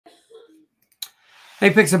Hey,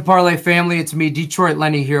 Picks and Parlay family, it's me, Detroit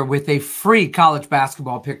Lenny, here with a free college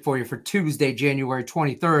basketball pick for you for Tuesday, January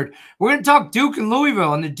 23rd. We're going to talk Duke and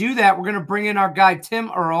Louisville, and to do that, we're going to bring in our guy, Tim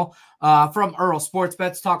Earle, from Earle Sports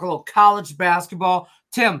Bets, talk a little college basketball.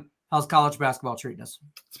 Tim, how's college basketball treating us?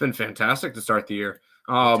 It's been fantastic to start the year.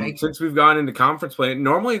 Since we've gone into conference play,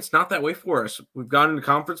 normally it's not that way for us. We've gone into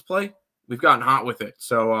conference play, we've gotten hot with it.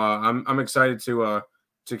 So I'm excited to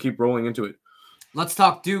keep rolling into it. Let's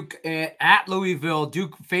talk Duke at Louisville.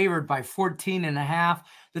 Duke favored by 14.5.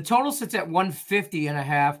 The total sits at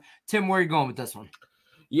 150.5. Tim, where are you going with this one?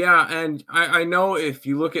 Yeah, and I know if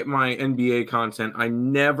you look at my NBA content, I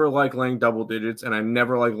never like laying double digits, and I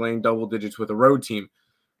never like laying double digits with a road team.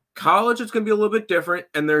 College is going to be a little bit different,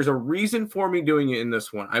 and there's a reason for me doing it in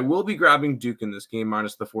this one. I will be grabbing Duke in this game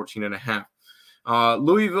minus the 14.5.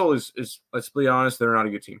 Louisville is, let's be honest, they're not a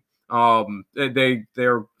good team.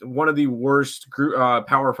 They're one of the worst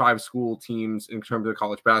Power 5 school teams in terms of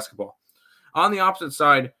college basketball. On the opposite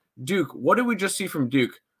side, Duke, what did we just see from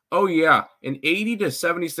Duke? Oh yeah, an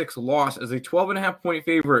 80-76 loss as a 12.5-point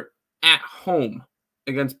favorite at home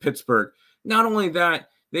against Pittsburgh. Not only that,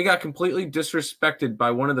 they got completely disrespected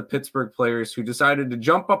by one of the Pittsburgh players who decided to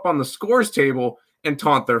jump up on the scores table and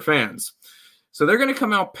taunt their fans. So they're going to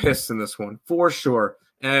come out pissed in this one for sure.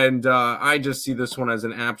 And I just see this one as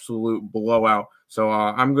an absolute blowout. So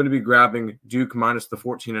I'm going to be grabbing Duke minus the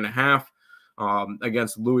 14.5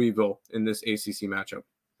 against Louisville in this ACC matchup.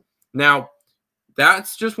 Now,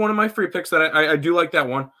 that's just one of my free picks that I do like that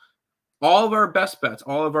one. All of our best bets,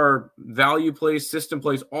 all of our value plays, system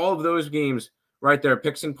plays, all of those games right there,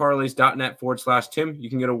 picksandparlays.net/Tim. You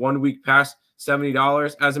can get a 1-week pass,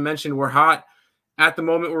 $70. As I mentioned, we're hot. At the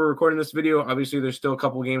moment we're recording this video, obviously there's still a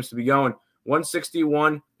couple games to be going.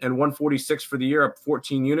 161 and 146 for the year, up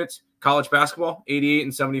 14 units. College basketball, 88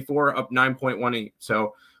 and 74, up 9.18.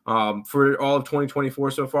 So for all of 2024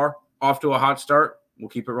 so far, off to a hot start. We'll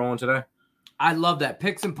keep it rolling today. I love that.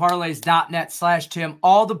 Picksandparlays.net/Tim.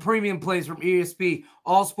 All the premium plays from ESP,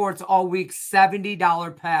 all sports, all week,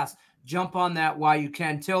 $70 pass. Jump on that while you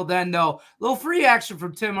can. Till then, though, a little free action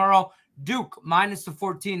from Tim Earle. Duke minus the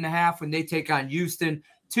 14.5 when they take on Houston.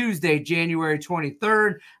 Tuesday, January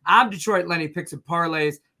 23rd. I'm Detroit Lenny, Picks and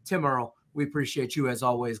Parlays. Tim Earle, we appreciate you as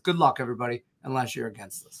always. Good luck, everybody, unless you're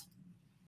against us.